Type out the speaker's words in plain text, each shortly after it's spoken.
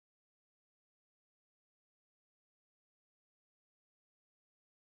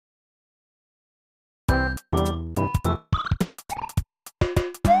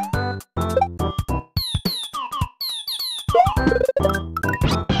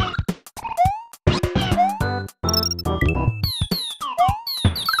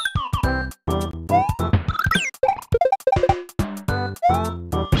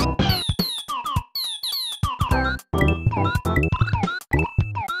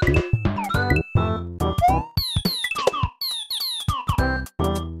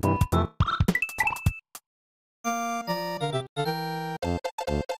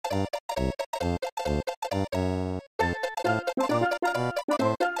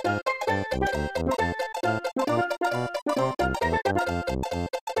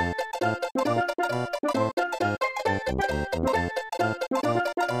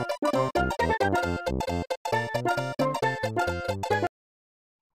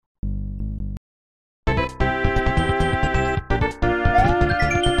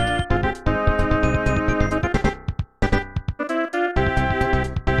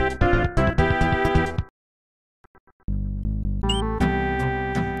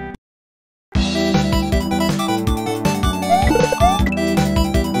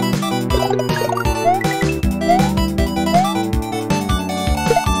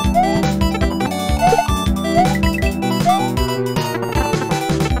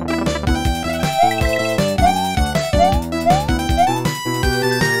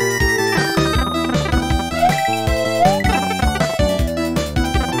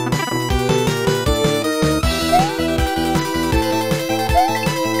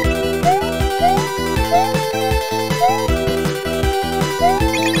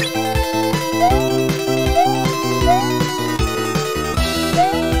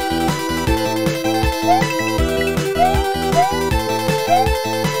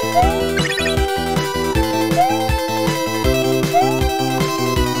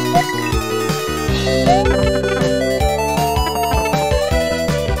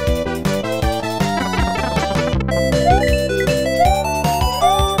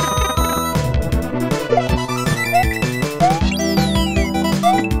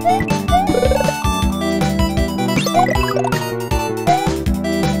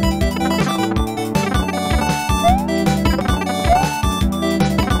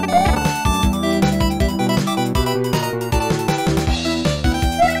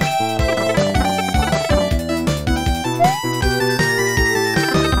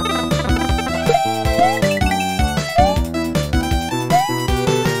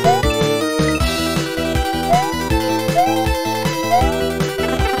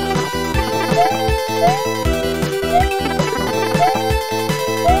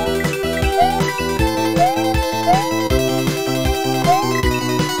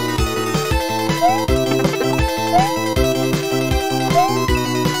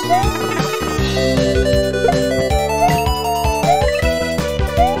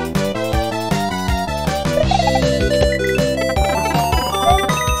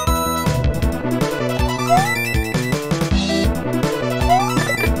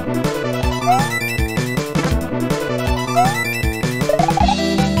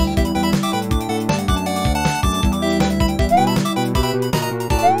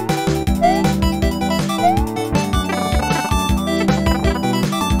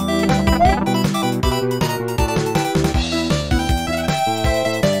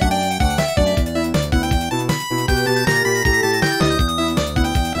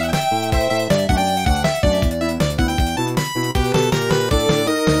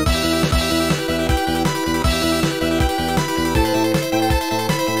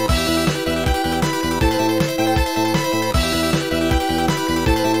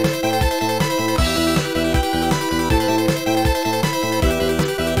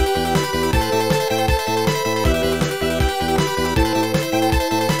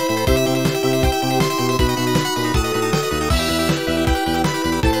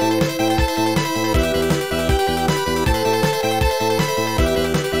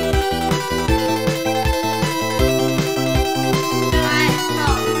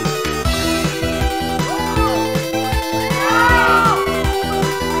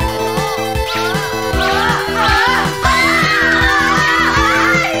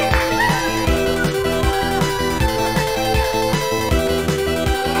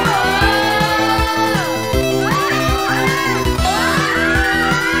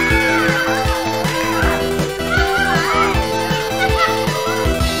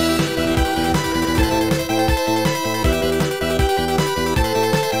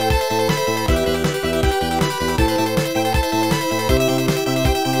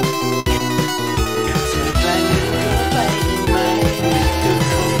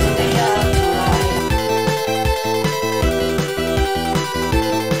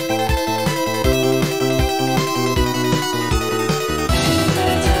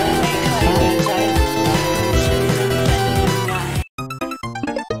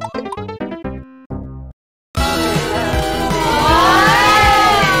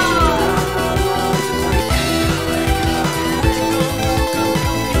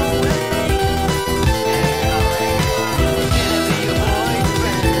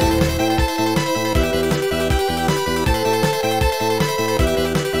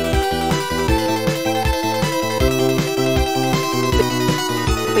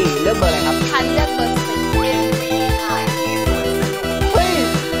ลือกเบอร์อะไรครับพันเลือกเบอร์4 MV ถ่ายที่สวนสนุกเฮ้ย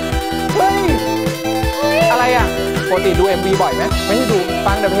อะไรอ่ะปกติดู MV บ่อยไหมไม่ได้ดู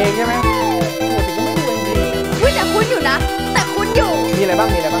ฟังแต่เพลงใช่ไหมปกติก็ไม่ดู MV แต่คุ้นอยู่นะแต่คุ้นอยู่มีอะไรบ้าง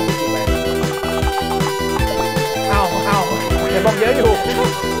ที่ติดไว้เอาเดี๋ยวบอกเยอะอยู่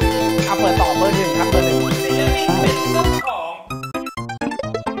เอาเปิดต่อเบอร์ 1ครับเบอร์ 1ศิลปินเป็นเจ้าขอ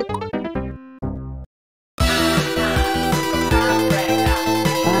งแบรนด์ดัง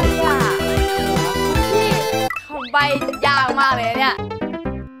พี่คำใบยากมากเลยเนี่ย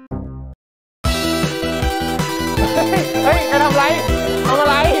เฮ้ยใครทำอะไร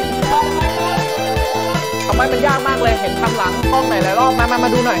ทำไมมันยากมากเลยเห็นทำหลังกล้องหลายรอบมา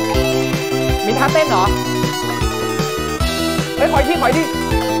ดูหน่อยมีท่าเต้นเหรอเฮ้ยขอยที่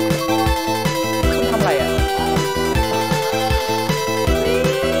คุณทำอะไรอ่ะ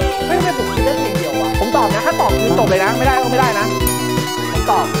เฮ้ยทำไมผมคิดได้เพลงเดียววะผมตอบนะถ้าตอบคือจบเลยนะไม่ได้ก็ไม่ได้นะผม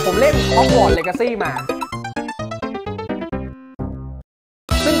ตอบผมเล่นฮอกวอตส์เลกาซี่มา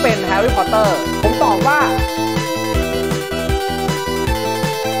ซึ่งเป็นแฮร์รี่พอตเตอร์ผมตอบว่า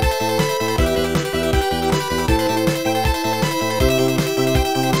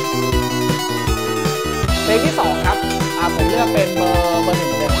เพลงที่2ครับผมเลือกเป็นเบอร์ 1เหมือน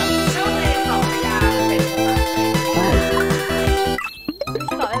เดิมครับชื่อเพลง2 พยางค์เป็นภาษาอังกฤษ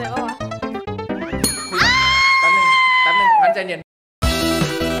สอนอะไรบ้างวะแป๊บนึงพันใจเย็น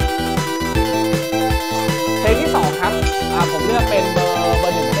เพลงที่2ครับผมเลือกเป็นเบอร์ 1เหมื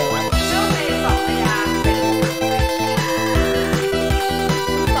อนเดิมครับชื่อเพลง2 พยางค์เป็นภาษาอังกฤษ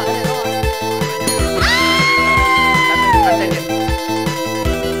สอนอะไรบ้างวะพันใจเย็น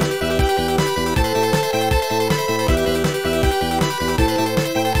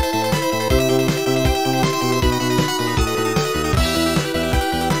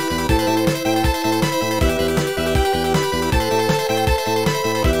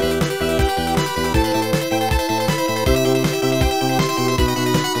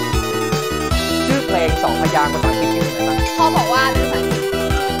2 พยางค์ภาษาอังกฤษที่ไหนบ้างพ่อบอกว่าเป็นภาษาอังกฤษ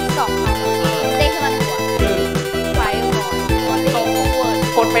2 คำเด้งขึ้นมาหัวFireboy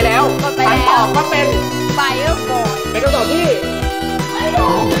กดไปแล้วพันตอบก็เป็น Fireboy เป็นคำตอบที่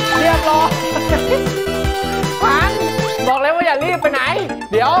เรียบร้อยพันบอกแล้วว่าอย่ารีบไปไหน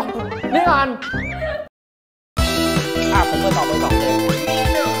เดี๋ยวนี่ก่อนผมเปิดต่อเบอร์ 2เลยมี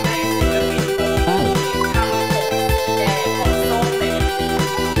หนึ่งในศิลปินวงที่ทำผมแดงของส้มใน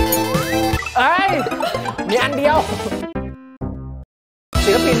มีอันเดียว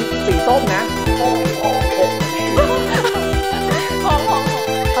ศิลปินสีส้มนะของ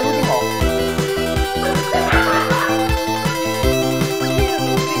ถ้ารู้จริงเหรอ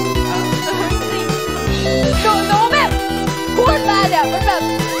หนูแบบพูดมาเนี่ยมันแบบ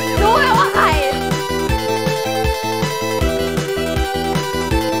รู้แล้วว่าใคร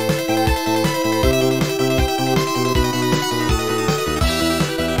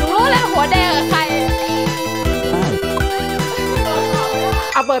หนูรู้แล้วหัวแดงกับใคร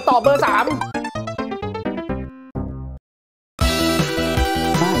เปิดต่อเบอร์ 3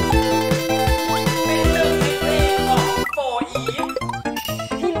เป็นหนึ่งในเพลงของ 4EVE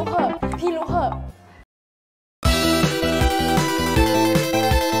พี่รู้เหอะ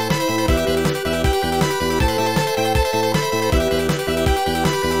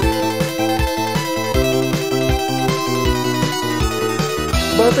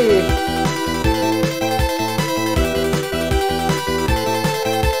เบอร์ 4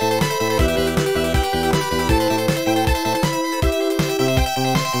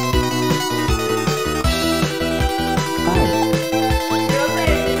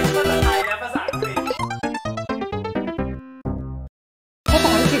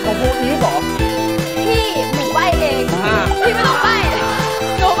ของโฟอีฟเหรอพี่หนูใบ้เองพี่ไม่ต้องใบ้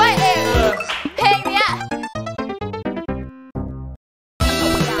หนูใบ้เองเพลงเนี้ย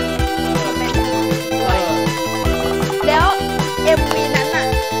แล้ว MV นั้นน่ะ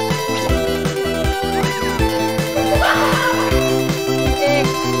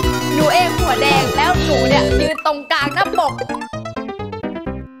หนูเองหัวแดงแล้วหนูเนี่ยยืนตรงกลางหน้าปก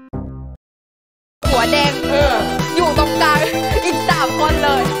หัวแดงอยู่ตรงกลางอีก3 คนเล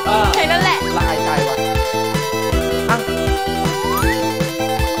ยแค่นั้นแหละละอายใจว่ะ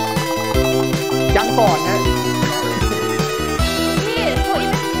ยังก่อนนะนี่คุย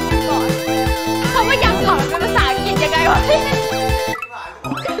ไม่ใช่ยังก่อนเขาว่ายังก่อนเป็นภาษาอังกฤษยังไงวะพี่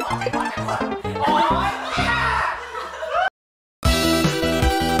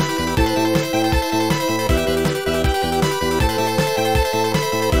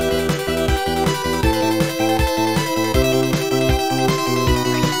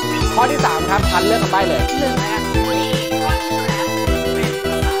ข้อที่ 3ครับพันเลือกคำใบ้เลย1 แล้วมีท่อนแรปเป็นภ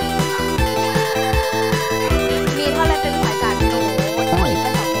าษา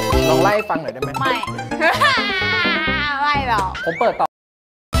องไล่ฟังหน่อยได้ไหมไม่ ไม่หรอกผมเปิดต่อ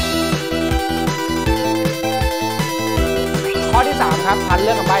ข้อที่3ครับพันเ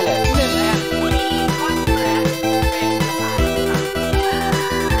รื่องคำใบ้เลย1เลยอ่ะมีท่อนแรปเป็นภาษาอีสาน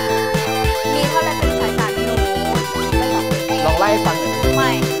มีเท่าไรเป็นสายสารหนูลองไล่ฟังหน่อยไม่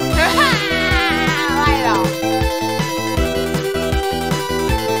ไม่หรอก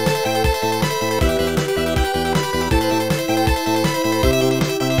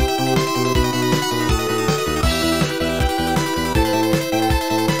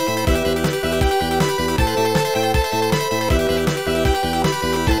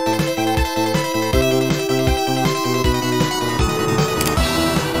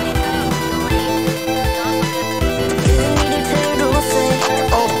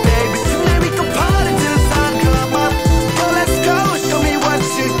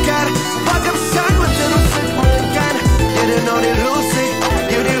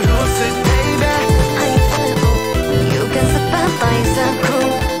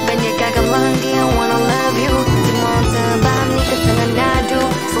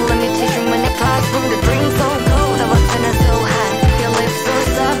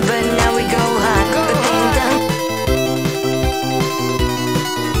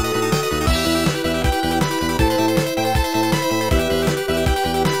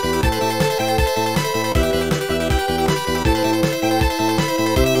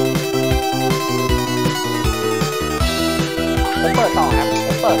ผมเปิดต่อครับผ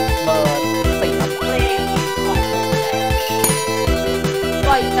มเปิดเบอร์4ครับเพลงของป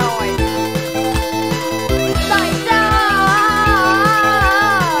ล่อยจอยปล่อยจอย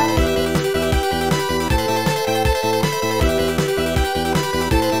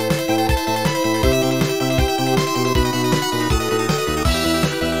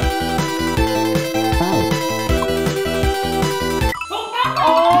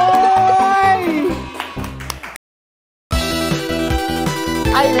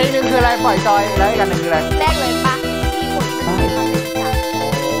เพลงหนึ่งคืออะไรปล่อยจอยแล้วอีกอันหนึ่งคืออะไรแรกเลยปะที่ผมเป็นเพลงความเป็นจัง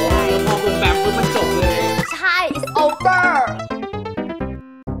ใช่พอวงแบบปุ๊บมันจบเลยใช่ it's over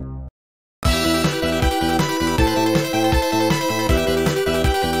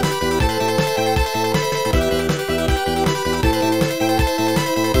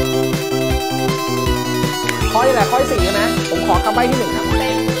ข้อที่ไหนข้อที่4ใช่ไหมผมขอคำใบ้ที่1ครับเป็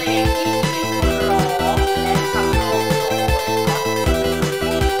นเพลงที่ร้องและทำนอง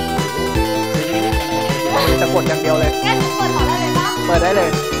จะกดอย่างเดียวเลยงั้นเปิดต่อได้เลยปะเปิดได้เลย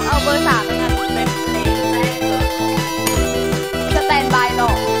เอาเบอร์3เลยกันเป็นเพลงแรกเลยสแตนบายหร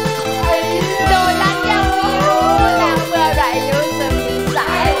อกโดนรักยังไม่รู้แล้วเมื่อไรยุจะมีสา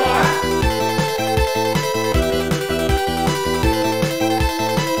ย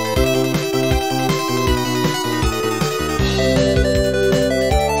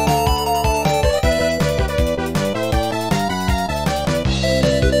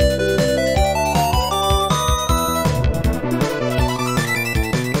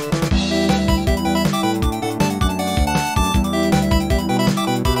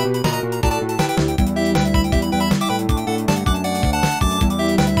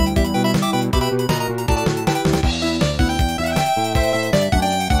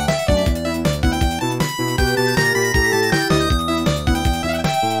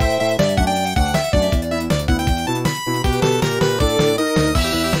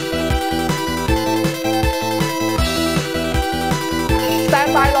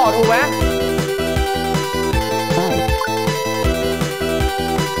ถูกไหม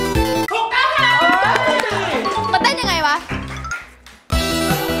ถูกต้องค่ะมาเต้นยังไงวะ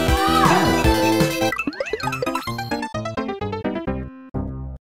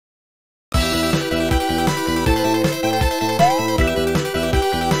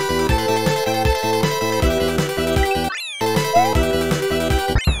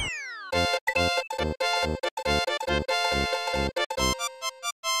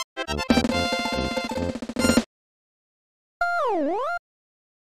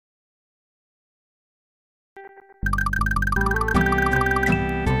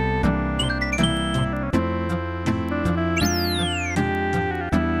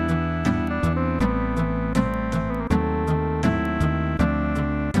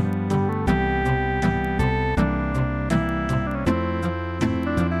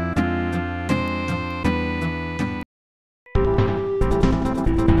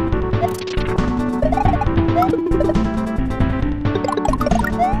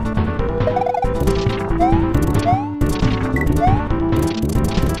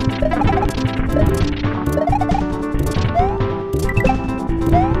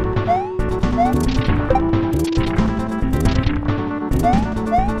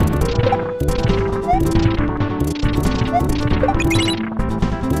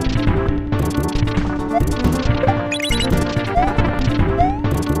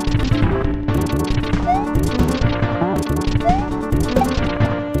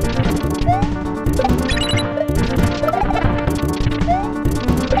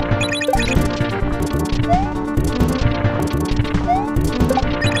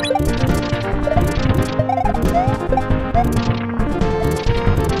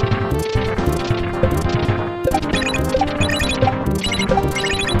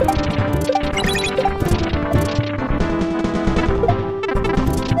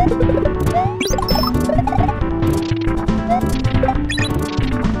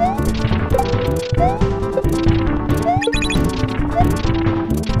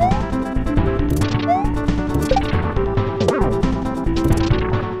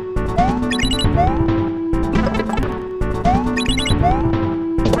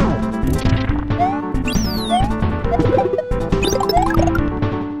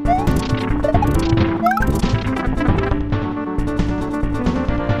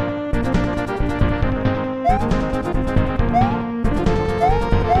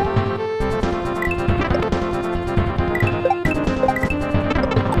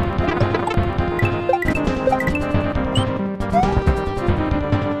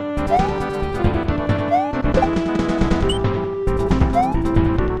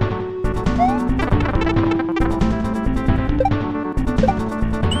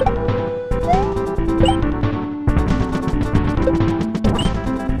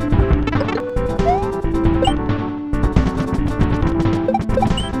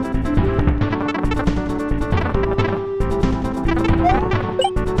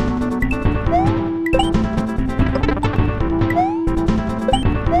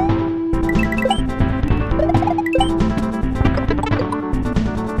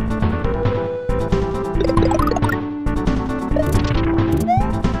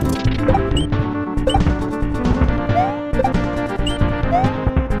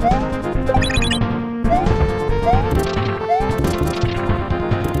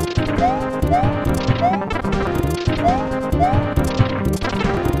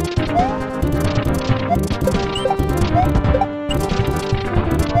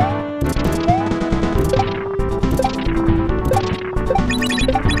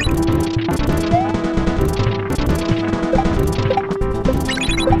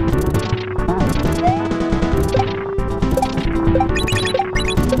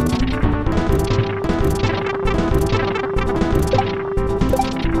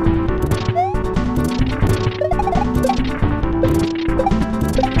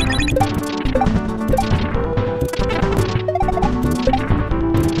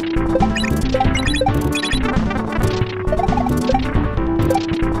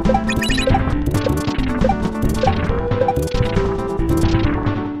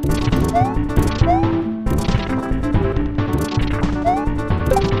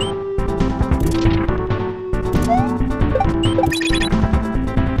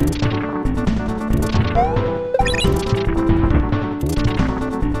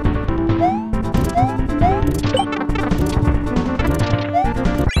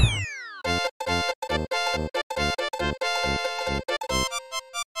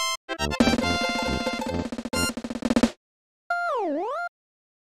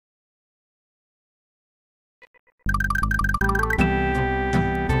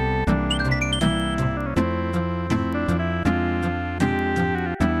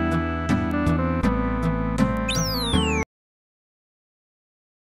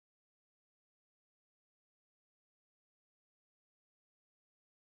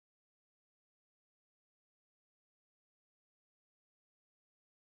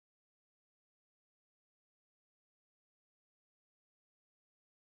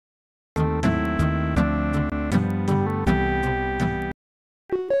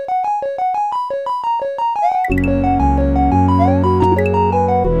เ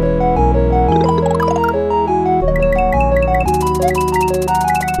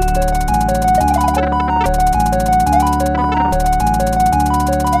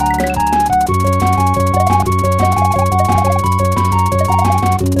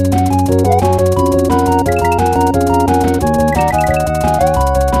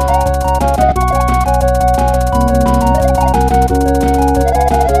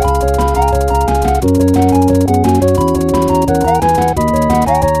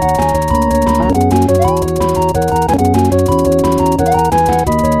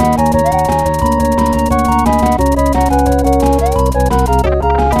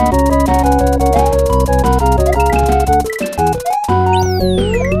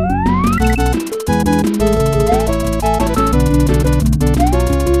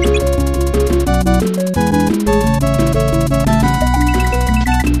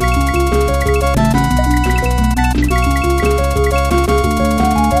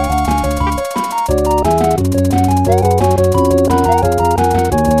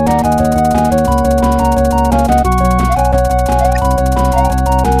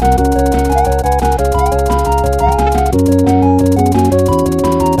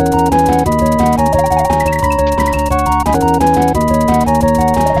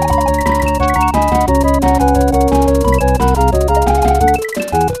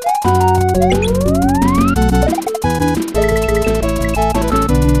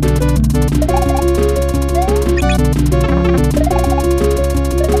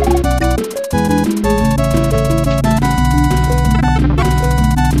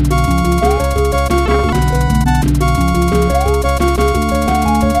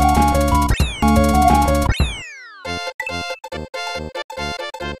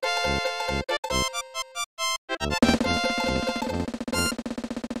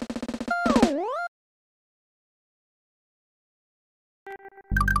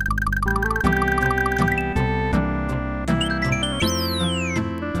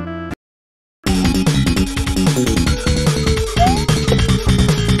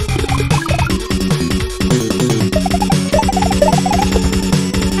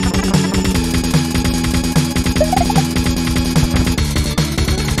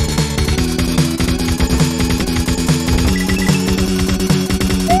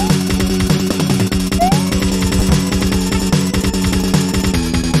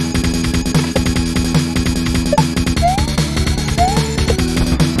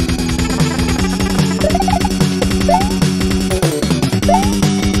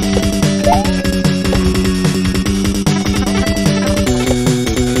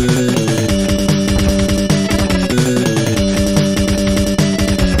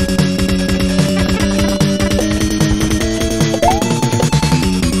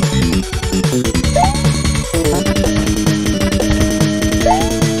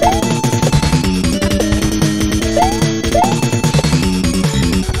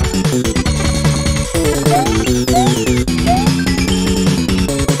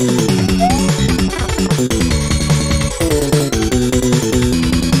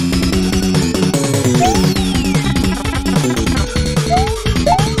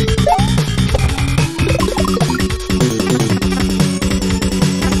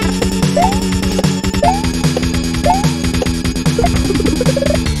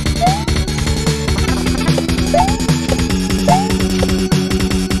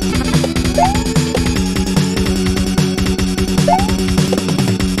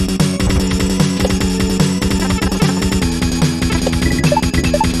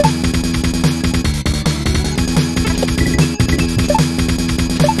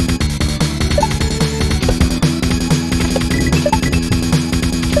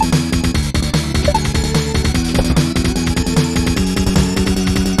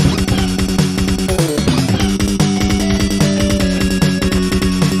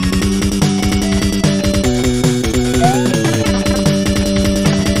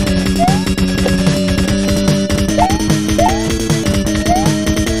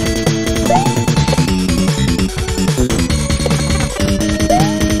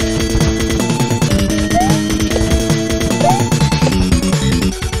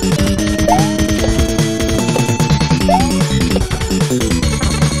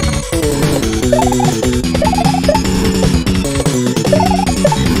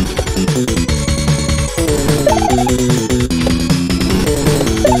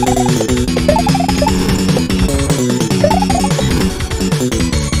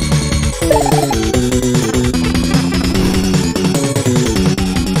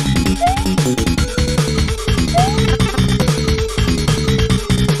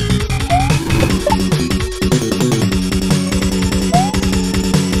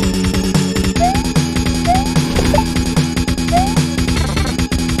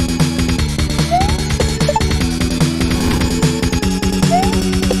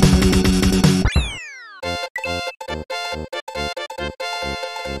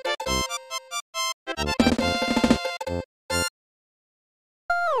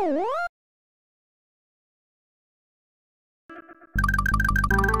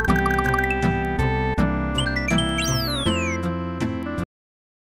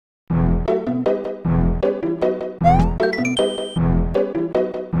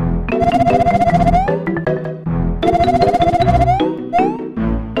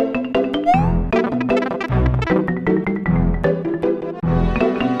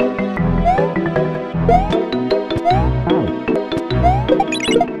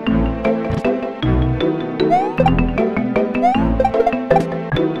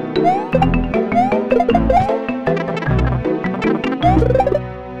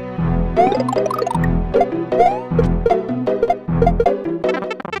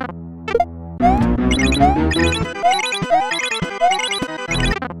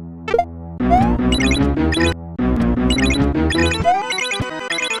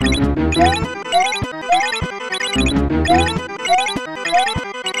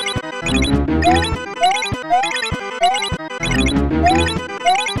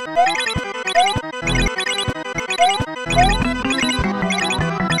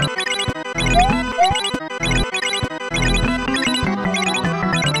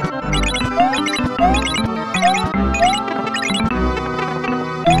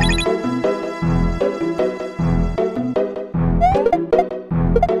เ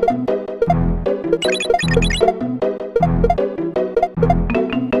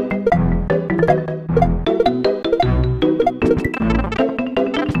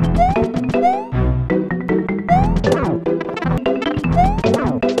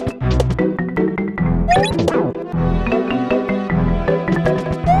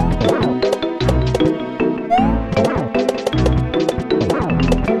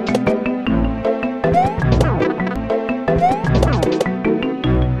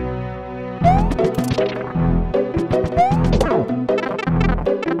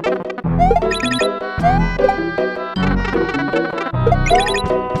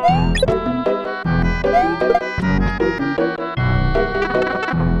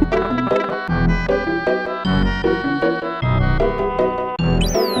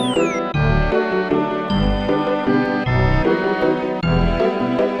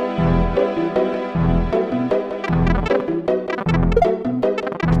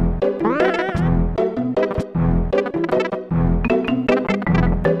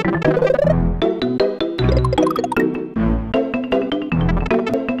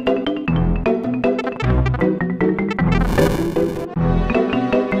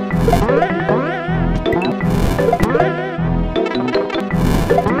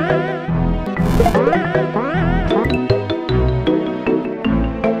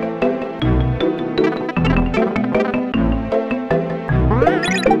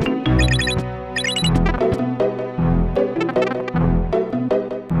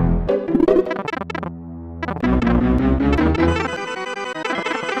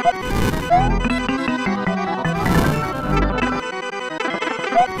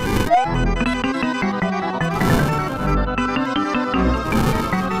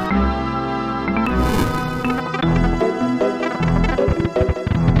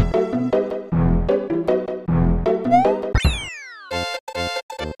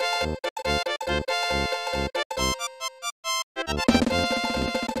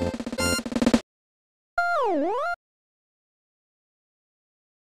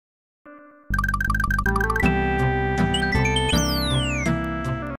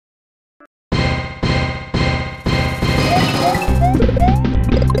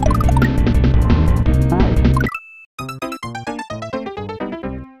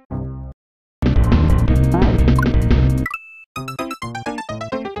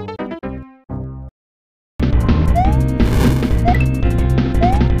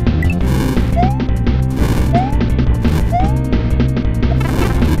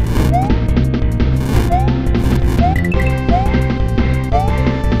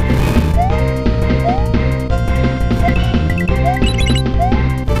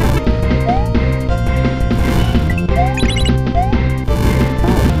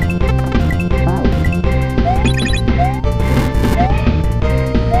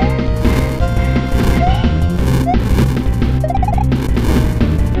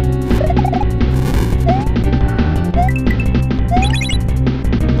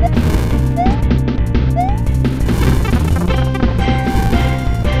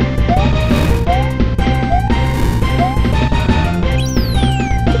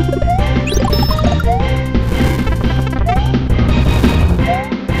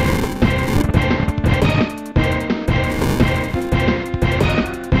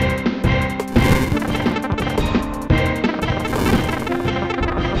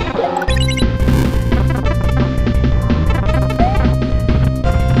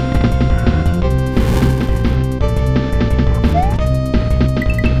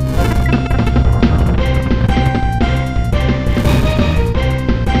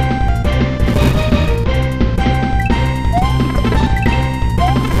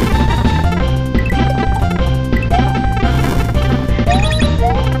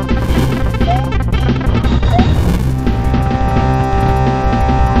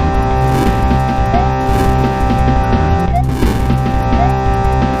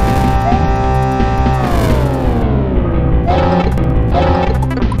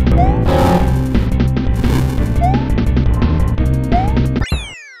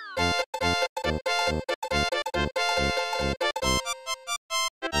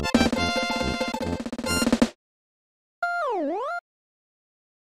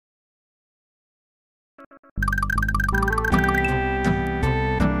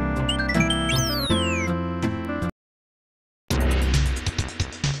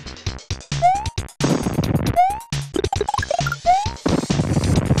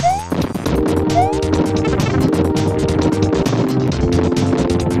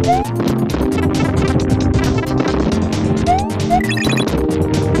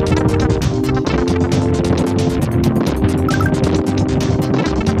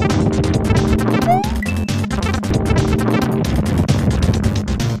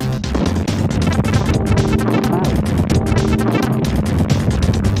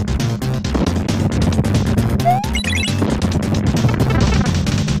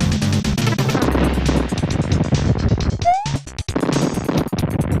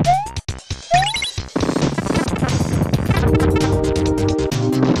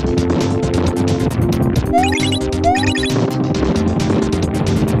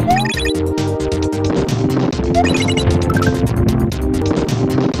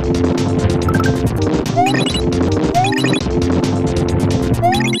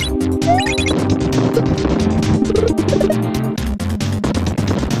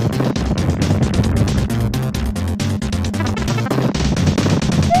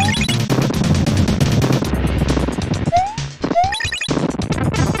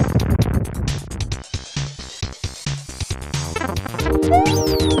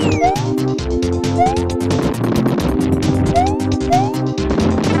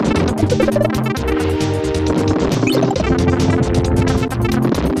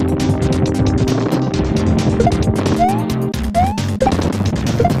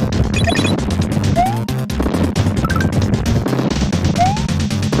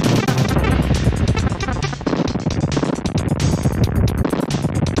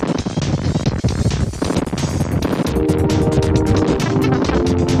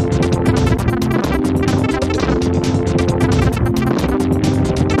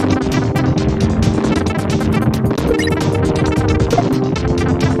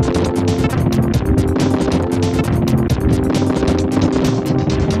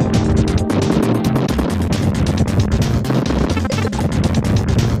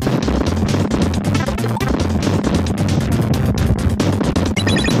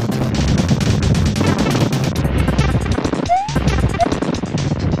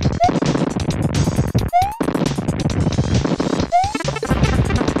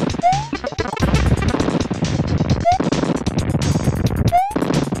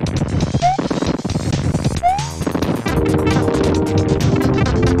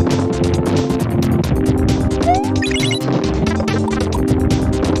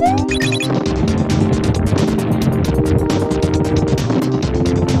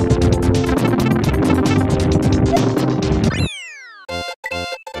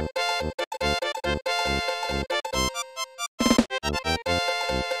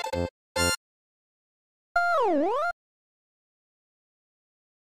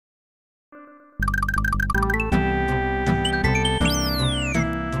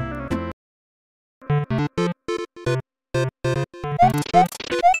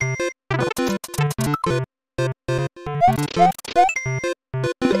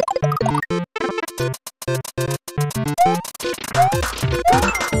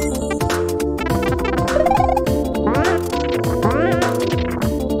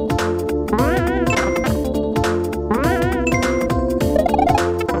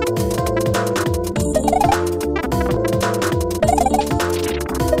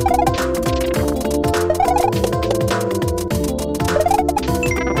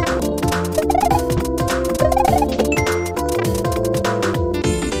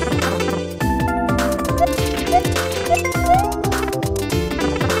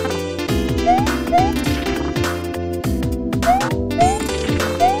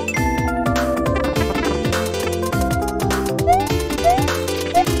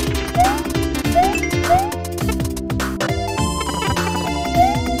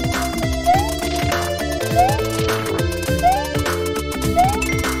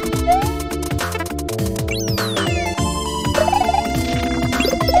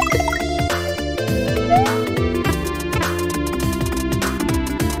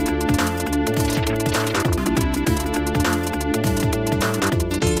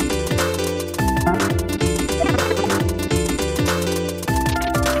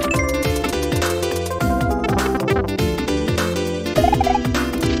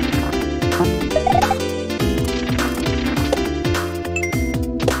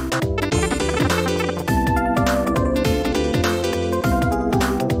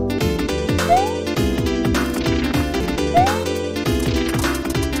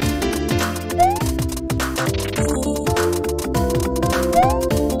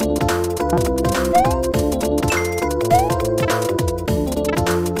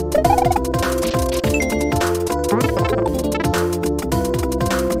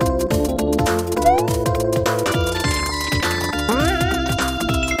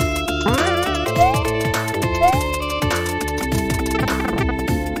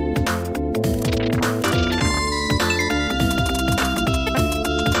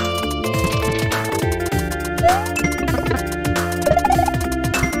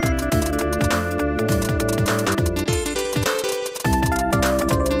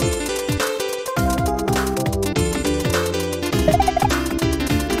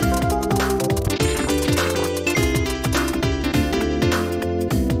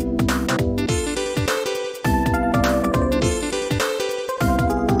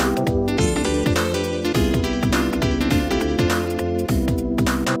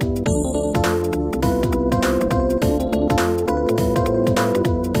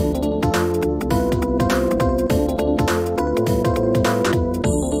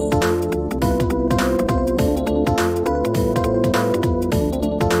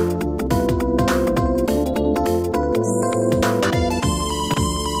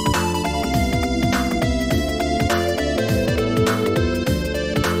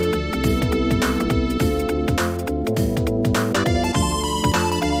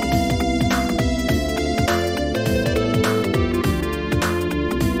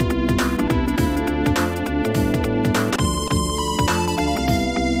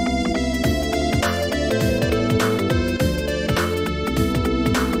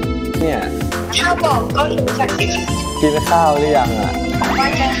ถ้าบอกก็รู้จักสิคะ กินข้าวหรือยังอ่ะ ว่า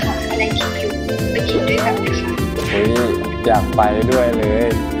จะหาอะไรกินอยู่ไปกินด้วยกันนะคะ เฮ้ยอยากไปด้วยเลย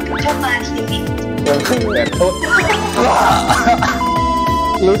ก็มาสิ แต่ทุก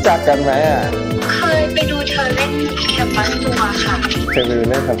รู้จักกันไหมอ่ะ เคยไปดูเธอเล่นแคมปัสทัวร์ค่ะ เคยไป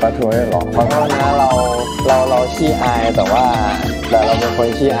เล่นแคมปัสทัวร์หรอขอโทษนะเราขี้อายแต่เราเป็นคน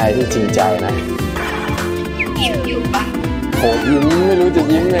ขี้อายที่จริงใจนะ ยิ้มอยู่ปะ โหยิ้มไม่รู้จะ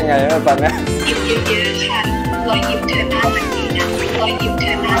ยิ้มยังไงแล้วตอนนี้ ยิ้มเยอะๆค่ะรอยยิ้มเธอหน้ามันดีนะรอยยิ้มเธ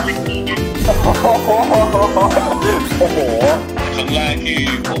อหน้ามันดีนะ โอ้โห ครั้งแรกที่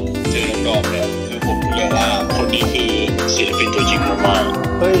ผมเจอน้องๆเนี่ยคือผมเรียกว่าคนนี้คือศิลปินตัวจริงมาก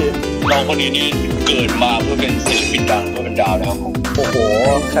เฮ้ย ๆน้องคนนี้นี่เกิดมาเพื่อเป็นศิลปินดังเพื่อเป็นดาวนะครับผม โอ้โห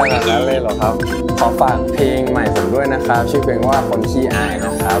ขนาดนั้นเลยเหรอครับขอฝากเพลงใหม่ผมด้วยนะครับชื่อเพลงว่าคนขี้อายน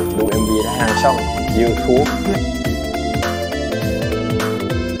ะครับดู MV ได้ทางช่อง YouTube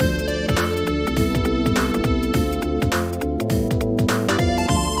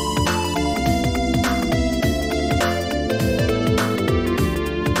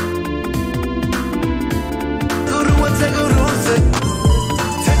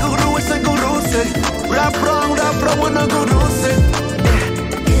รับรองว่าน้องก็รู้สึก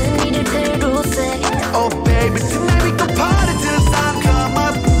คืนนี้ได้เธอรู้สึก Oh baby tonight we go party till the sun come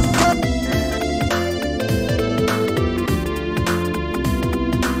up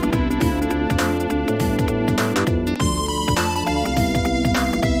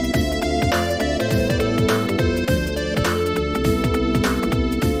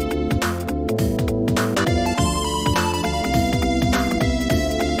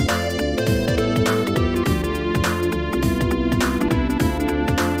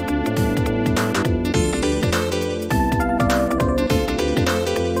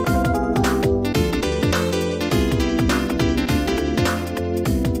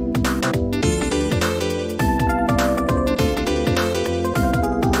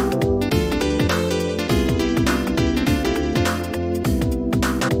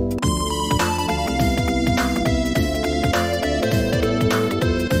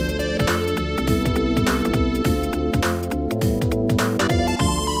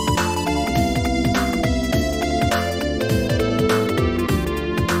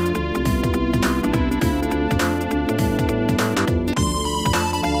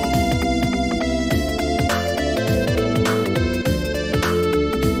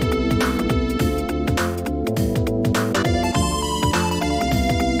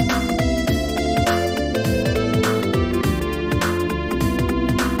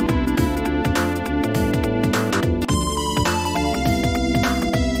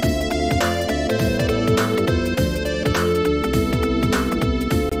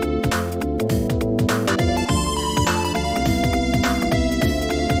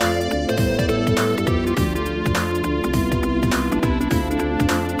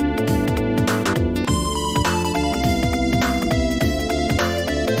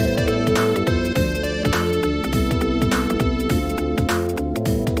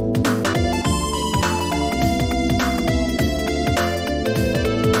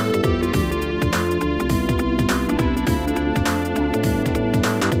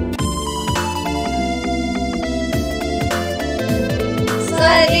ส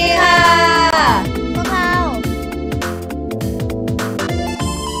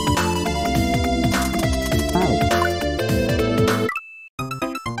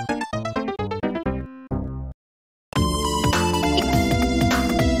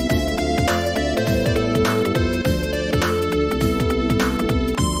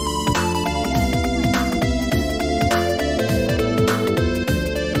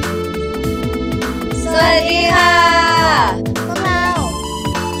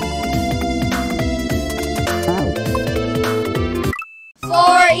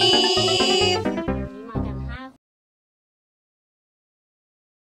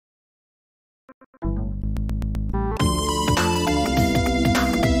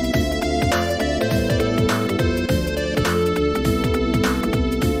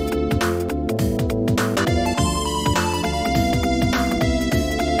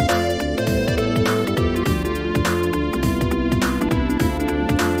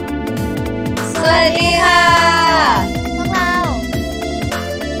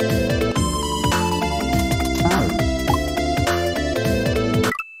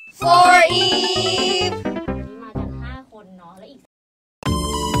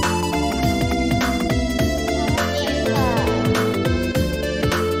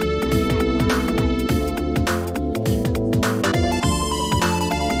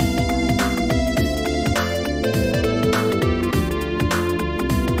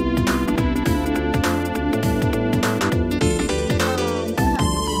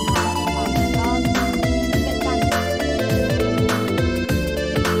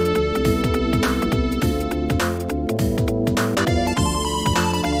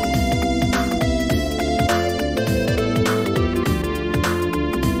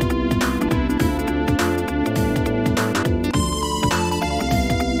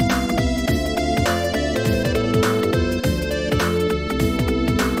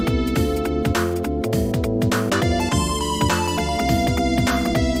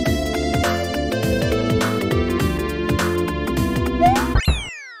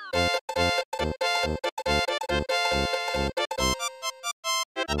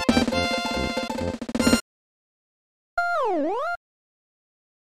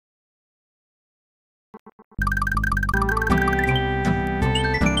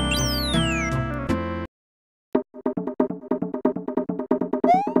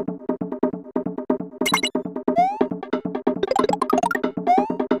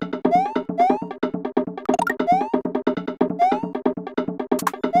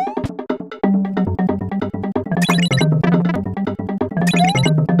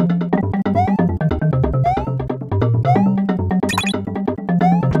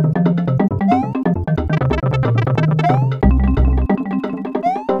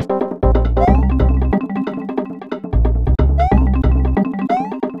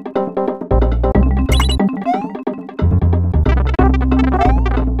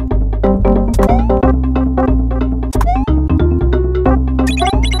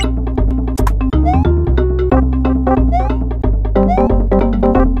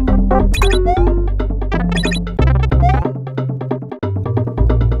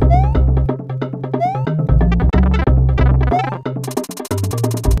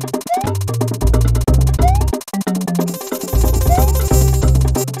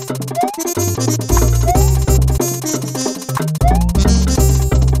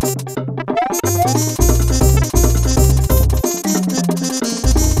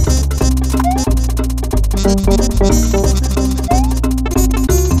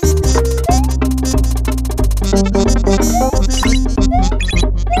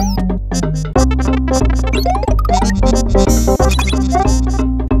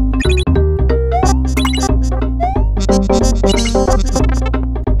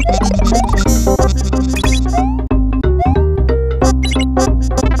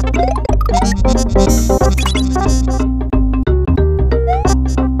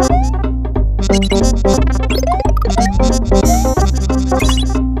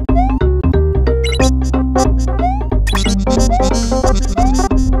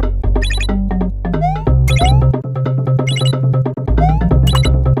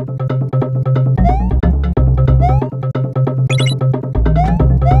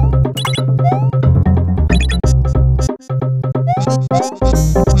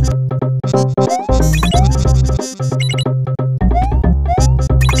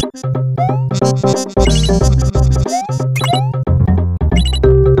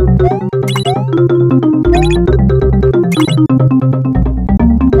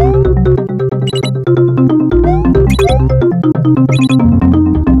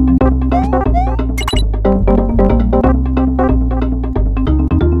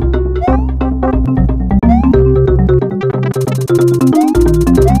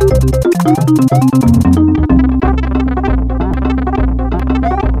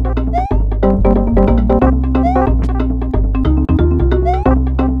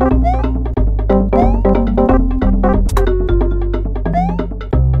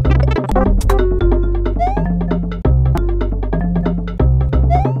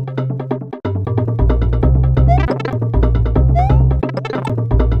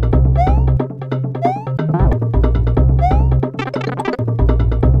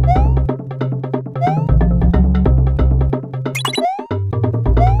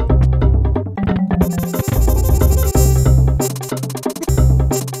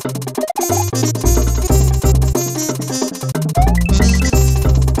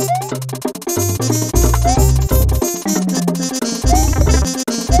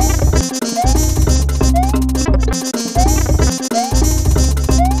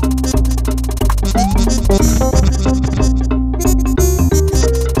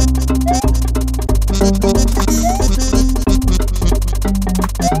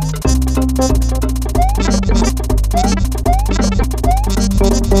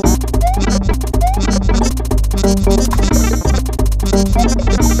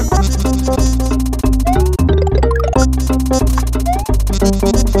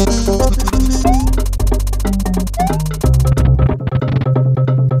Thank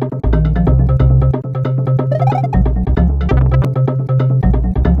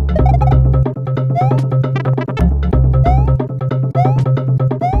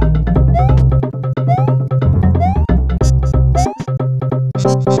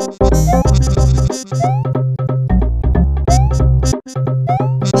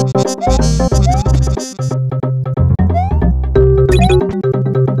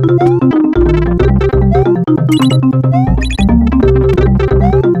you.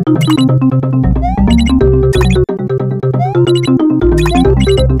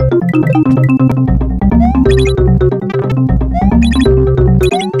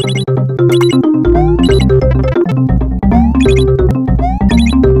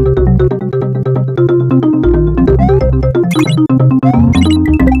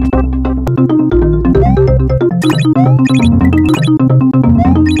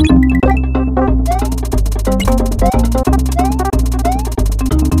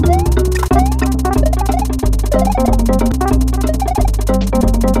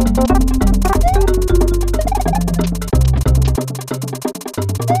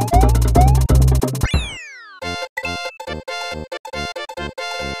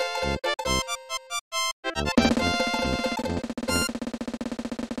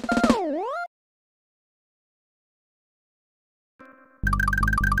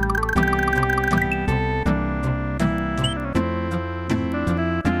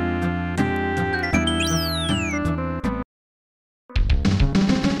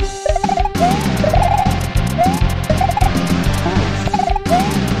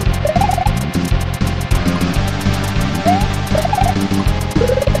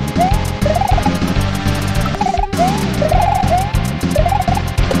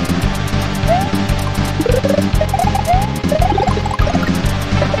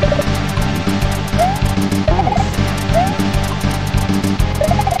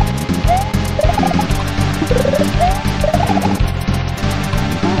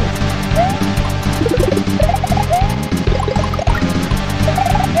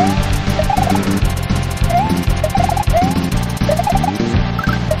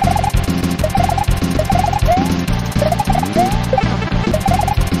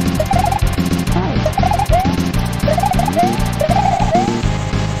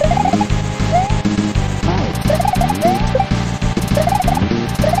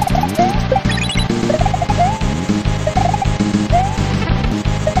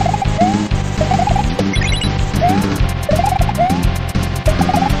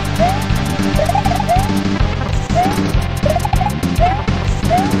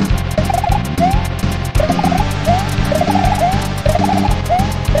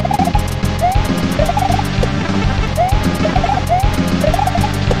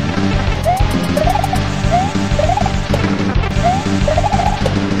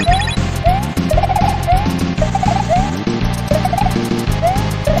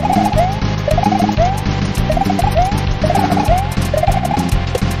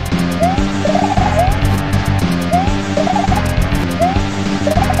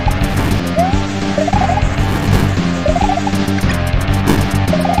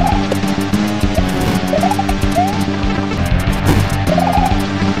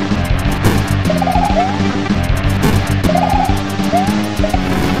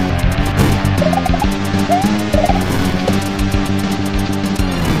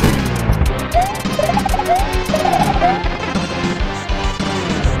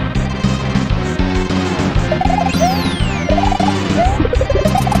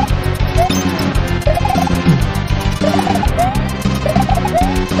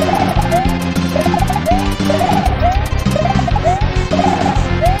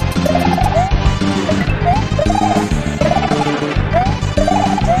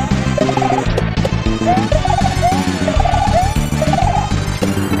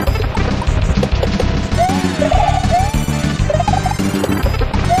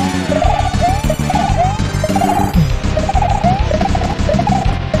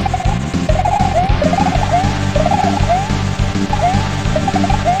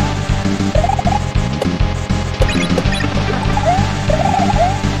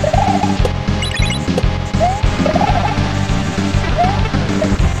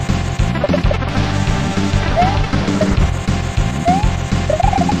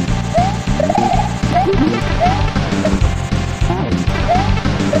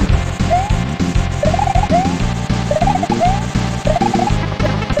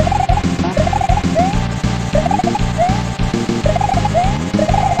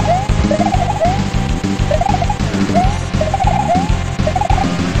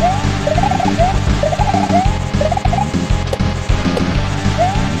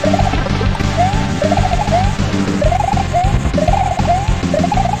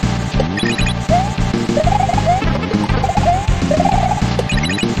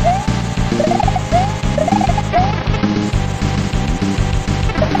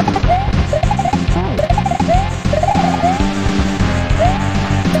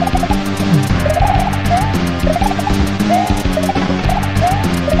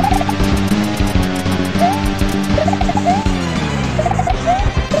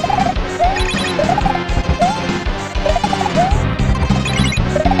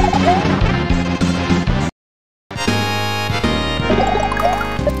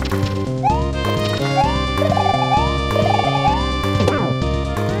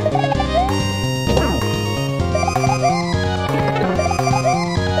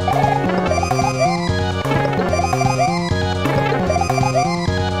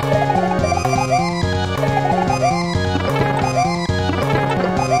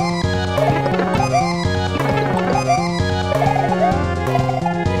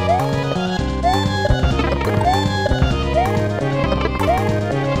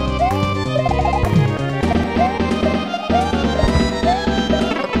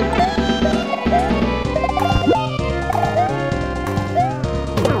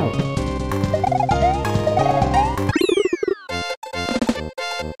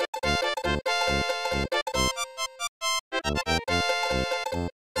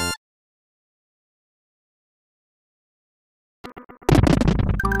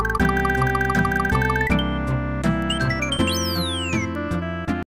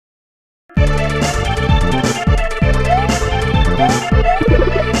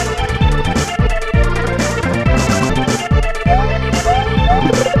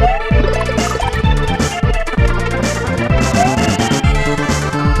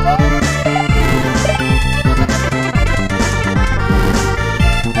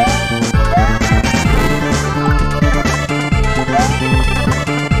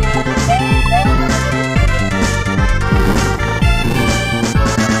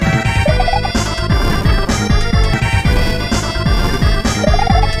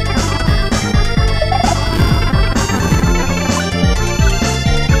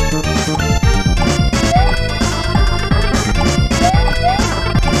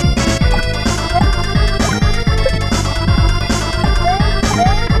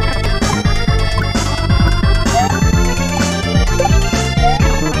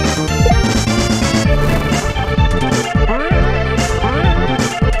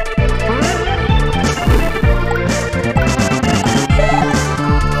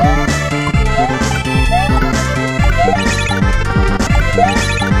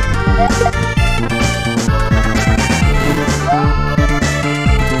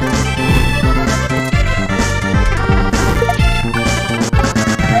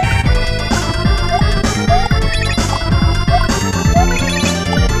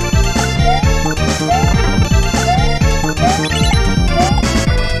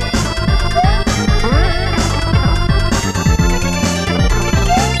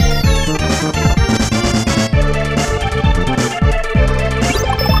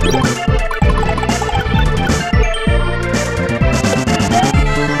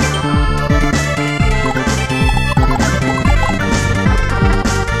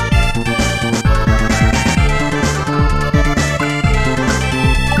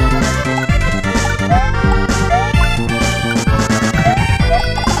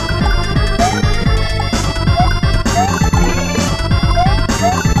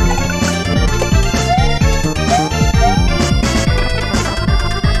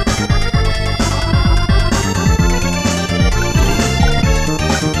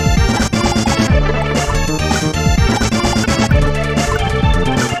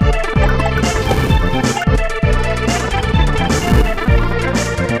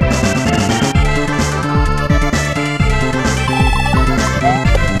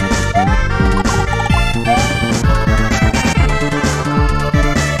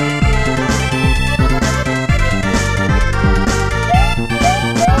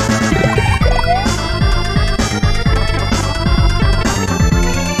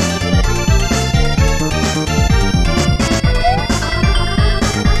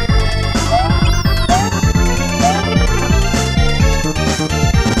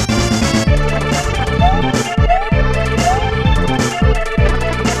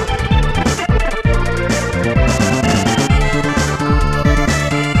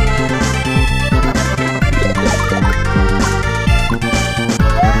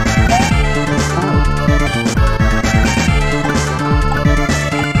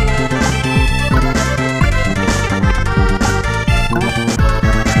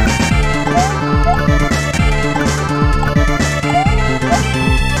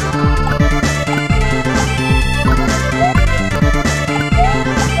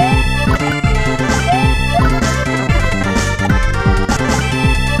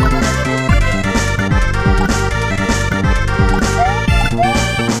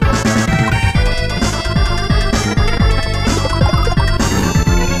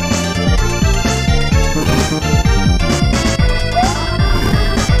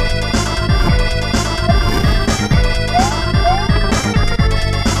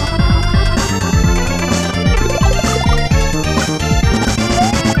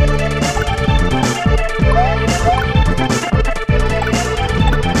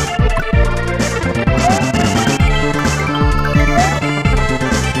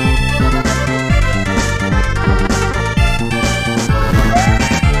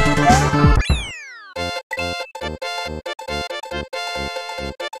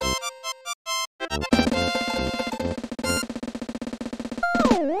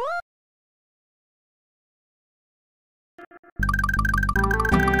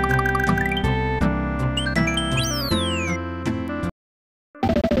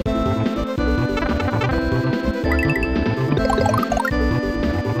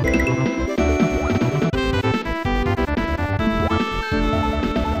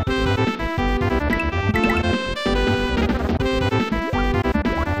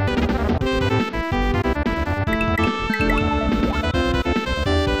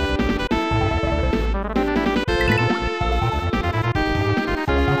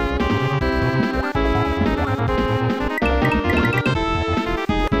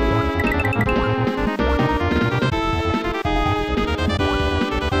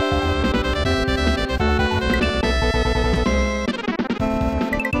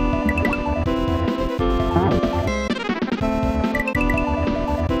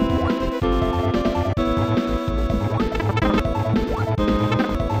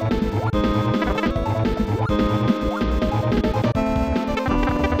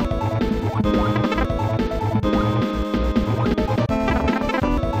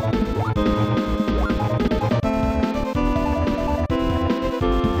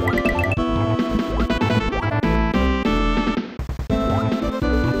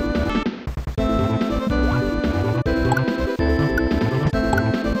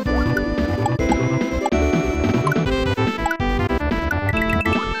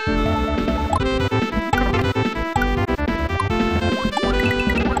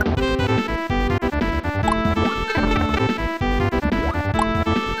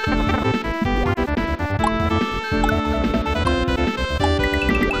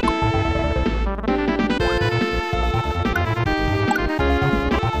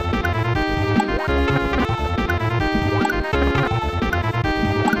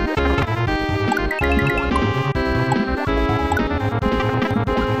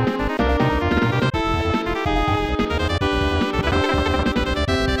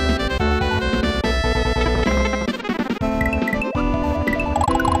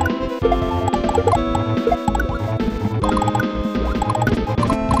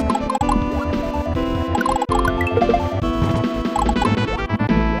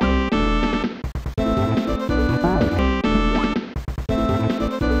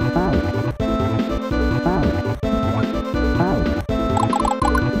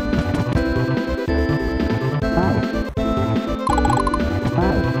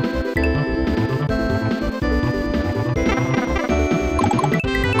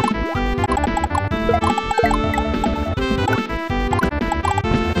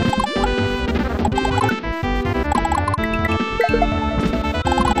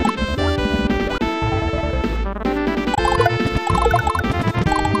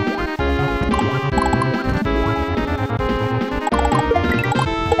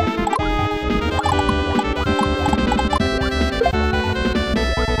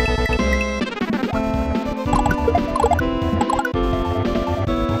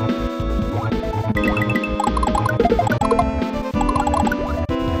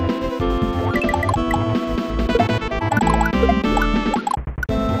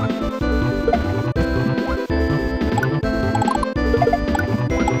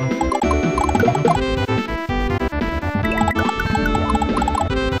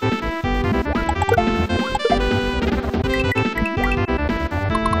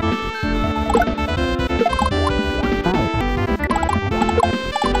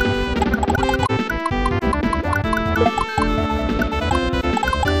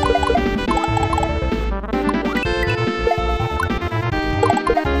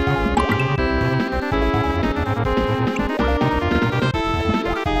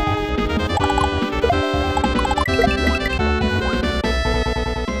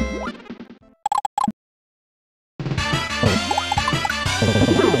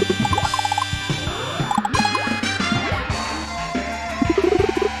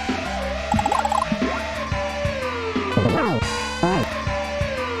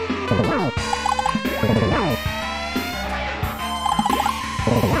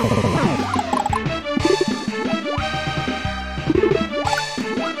 เ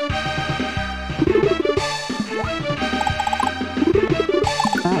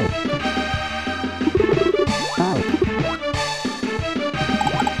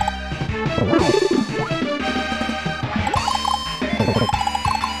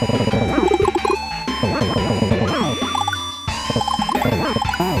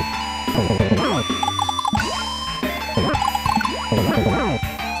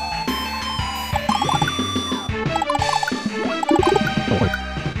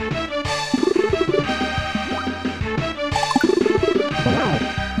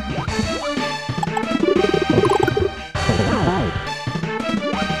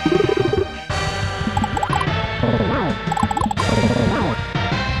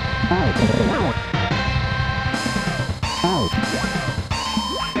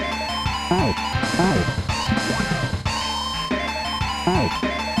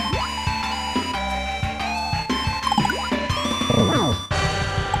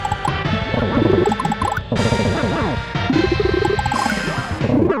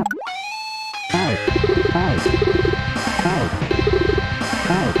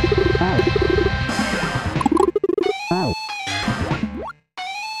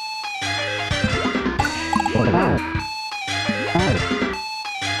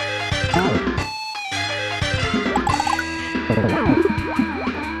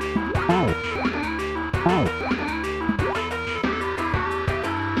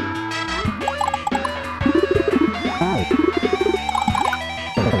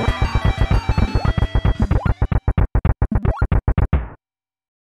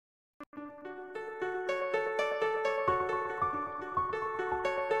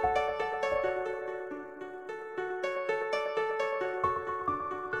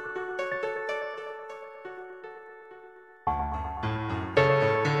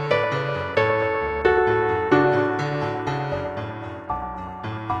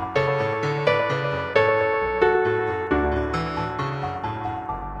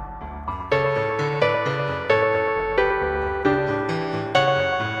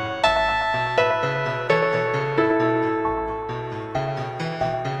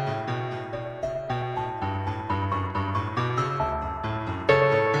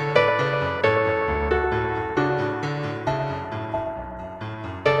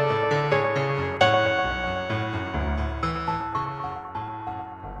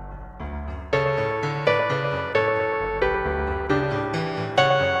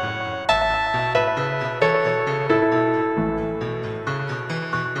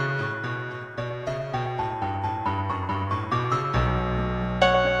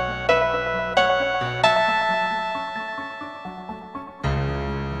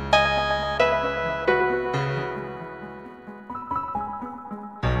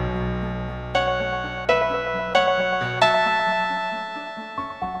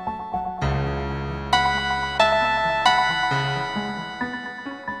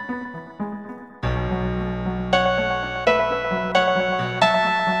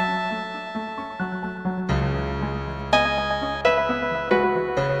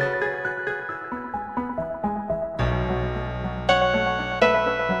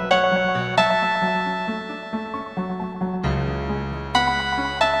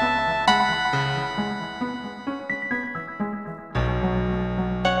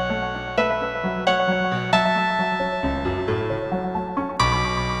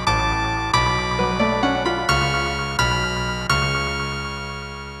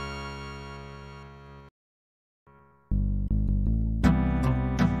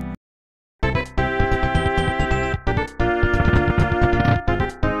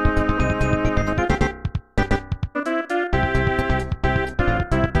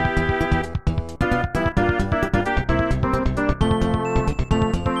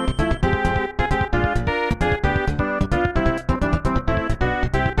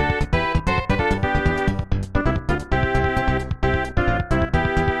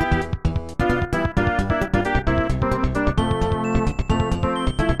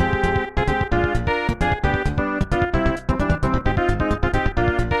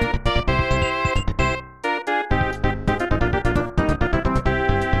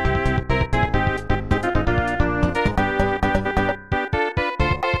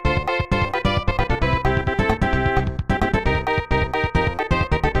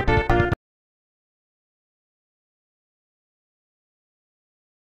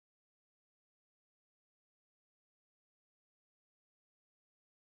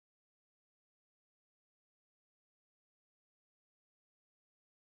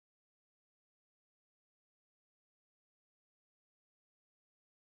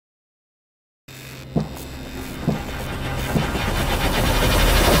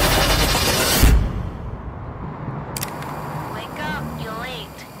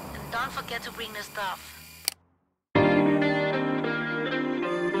your stuff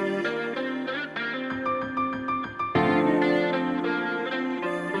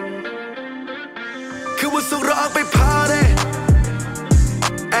คือวันศุกร์เราออกไปพาร์ตี้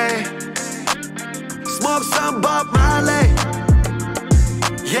Smoke some Bob Marley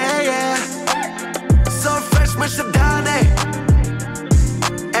Yeah yeah So fresh ไม่สัปดาห์นี้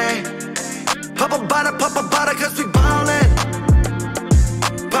Pop a bottle cause we ballin'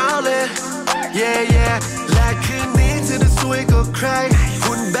 Ballin' Yeah yeah และคืนนี้เธอจะสวยกว่าใคร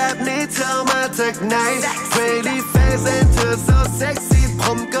หุ่นแบบนี้เธอมาจากไหน Pretty face and เธอ so sexy ผ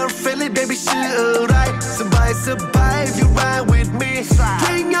มก็ friendly baby ชื่ออะไรสบายif you ride with me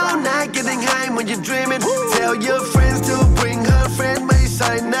Drink all night getting high when you're dreaming Tell your friends to bring her friend ไม่ใช่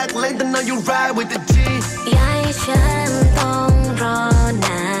นักเล่นแต่ now you ride with the G อย่าให้ฉันต้องรอน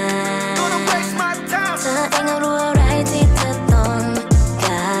านเธอเองก็รู้อะไรที่เธอต้องก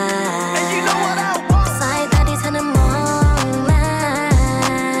ารสายตาที่เธอนั้นมองมา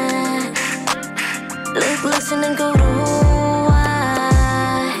ลึกๆฉันนั้นก็รู้ว่า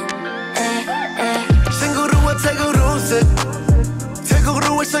ฉันก็รู้ว่าเธอก็รู้สึกเธอก็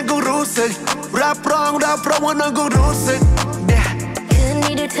รู้ว่าฉันก็รู้สึกรับรองว่าน้องก็รู้สึกคืน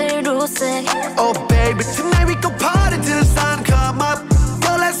นี้เดี๋ยวเธอรู้สึก Oh baby tonight we go party till the sun come up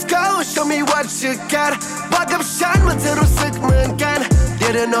Go let's go show me what you got บอกกับฉันว่าเธอรู้สึกเหมือนกันเดี๋ย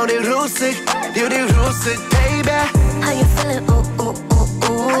วน้องได้รู้สึกเดี๋ยวได้รู้สึก baby How you feeling ooh ooh ooh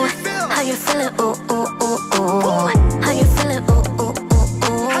ooh How you feeling ooh ooh ooh ooh How you feeling ooh ooh ooh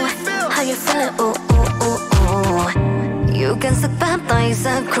ooh How you feeling ooh ooh ooh ooh อยู่กันสักแป๊บต่ออีก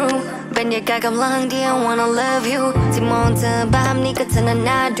สักครู่บรรยากาศกำลังดี I wanna love you ที่มองเธอแบบนี้ก็เธอ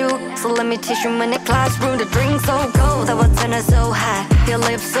น่าดู So let me teach you in the classroom the drink so cold แต่ว่าเธอน่ะ so hot Your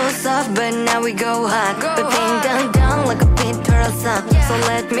lips so soft but now we go hot เปิดเพลงดังๆแล้วก็ปิดโทรศัพท์ So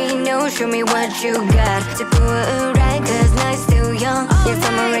let me know show me what you got จะพูดอะไร cause night still young อยากท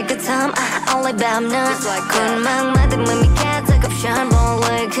ำอะไรก็ทำเอาเลยแบบนั้นคนมากมายแต่มันมีแค่เธอกับฉันบอกเล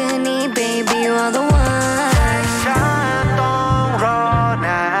ยคืนนี้ baby you are the one ฉันต้องรอน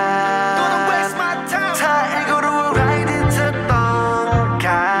านเธอเองก็รู้อะไรที่เธอต้องก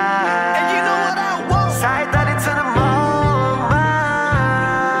ารสายตาที่เธอนั้นมองมา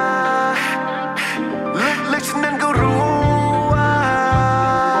ลึกๆฉันนั้นก็รู้ว่า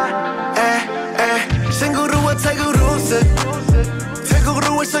ฉันก็รู้ว่าเธอก็รู้สึกเธอก็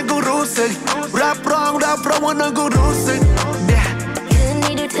รู้ว่าฉันก็รู้สึกรับรองว่าน้องก็รู้สึกคืน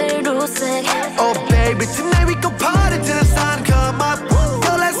นี้เดี๋ยวเธอรู้สึก Oh baby tonight we go party till the sun come up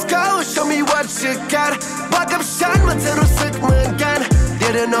Go let's go show me what you got บอกกับฉันว่าเธอรู้สึกเหมือนกันเดี๋ย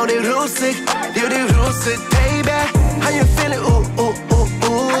วน้องได้รู้สึกเดี๋ยวได้รู้สึก baby How you feeling ooh ooh ooh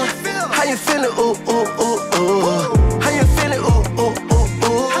ooh How you feeling ooh ooh ooh ooh How you feeling ooh ooh ooh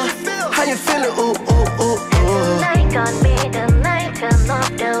ooh How you feeling ooh ooh ooh ooh Tonight gonna be the night turn off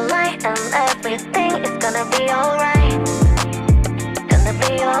the light and everything is gonna be alright Gonna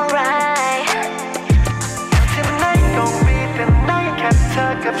be alright Tonight gon' be the night แค่เธอ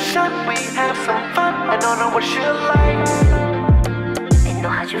กับฉัน we have some fun I don't know what you like I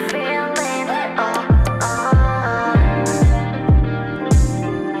know how you feel